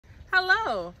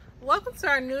Hello, welcome to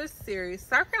our newest series,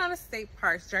 South Carolina State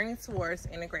Parks Journey Towards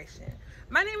Integration.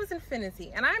 My name is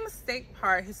Infinity, and I am a State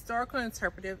Park Historical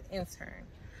Interpretive Intern.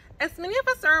 As many of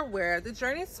us are aware, the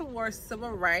journey towards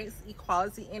civil rights,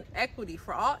 equality, and equity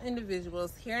for all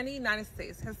individuals here in the United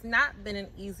States has not been an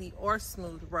easy or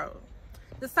smooth road.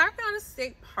 The South Carolina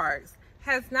State Parks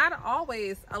has not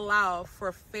always allowed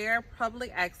for fair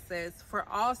public access for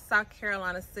all South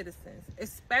Carolina citizens,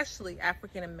 especially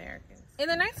African Americans. In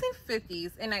the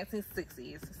 1950s and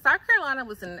 1960s, South Carolina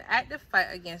was in an active fight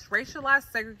against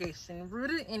racialized segregation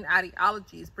rooted in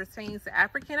ideologies pertaining to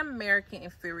African American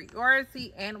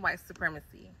inferiority and white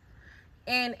supremacy.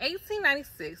 In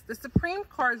 1896, the Supreme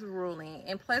Court's ruling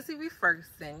in Plessy v.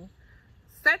 Ferguson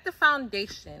set the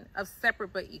foundation of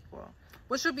separate but equal,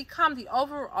 which would become the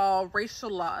overall racial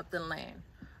law of the land.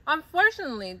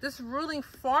 Unfortunately, this ruling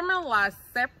formalized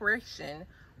separation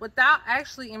without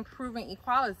actually improving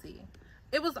equality.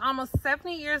 It was almost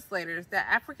 70 years later that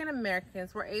African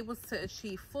Americans were able to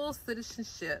achieve full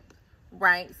citizenship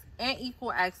rights and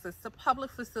equal access to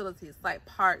public facilities like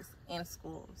parks and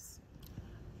schools.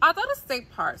 Although the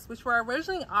state parks, which were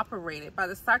originally operated by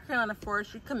the South Carolina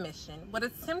Forestry Commission, would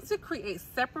attempt to create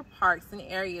separate parks and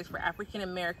areas for African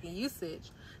American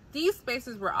usage, these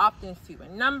spaces were often few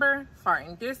in number, far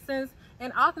in distance,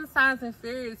 and oftentimes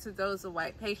inferior to those of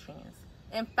white patrons.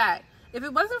 In fact, if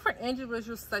it wasn't for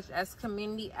individuals such as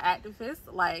community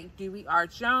activists like Dewey R.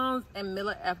 Jones and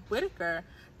Miller F. Whitaker,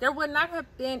 there would not have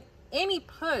been any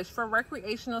push for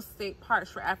recreational state parks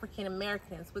for African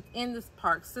Americans within this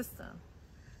park system.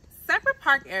 Separate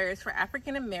park areas for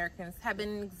African Americans have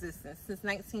been in existence since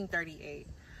 1938.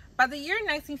 By the year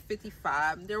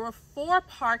 1955, there were 4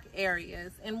 park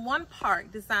areas and 1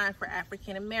 park designed for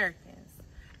African Americans.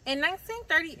 In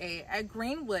 1938, at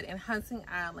Greenwood and Hunting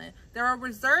Island, there were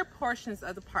reserved portions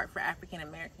of the park for African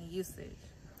American usage.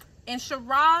 In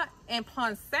Sherrod and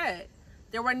Poinsett,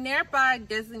 there were nearby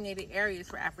designated areas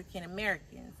for African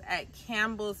Americans at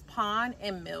Campbell's Pond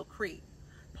and Mill Creek.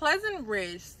 Pleasant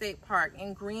Ridge State Park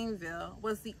in Greenville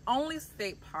was the only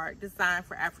state park designed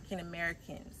for African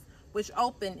Americans, which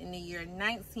opened in the year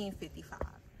 1955.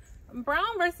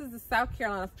 Brown versus the South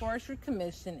Carolina Forestry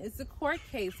Commission is the court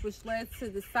case which led to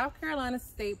the South Carolina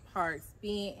State Parks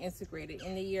being integrated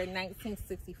in the year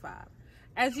 1965.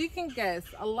 As you can guess,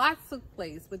 a lot took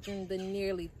place within the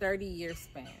nearly 30-year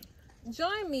span.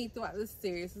 Join me throughout this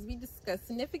series as we discuss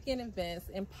significant events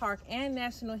in park and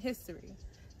national history.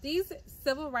 These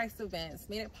civil rights events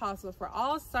made it possible for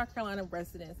all South Carolina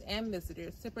residents and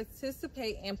visitors to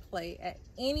participate and play at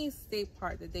any state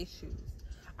park that they choose.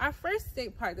 Our first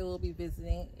state park that we'll be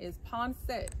visiting is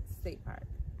Poinsett State Park.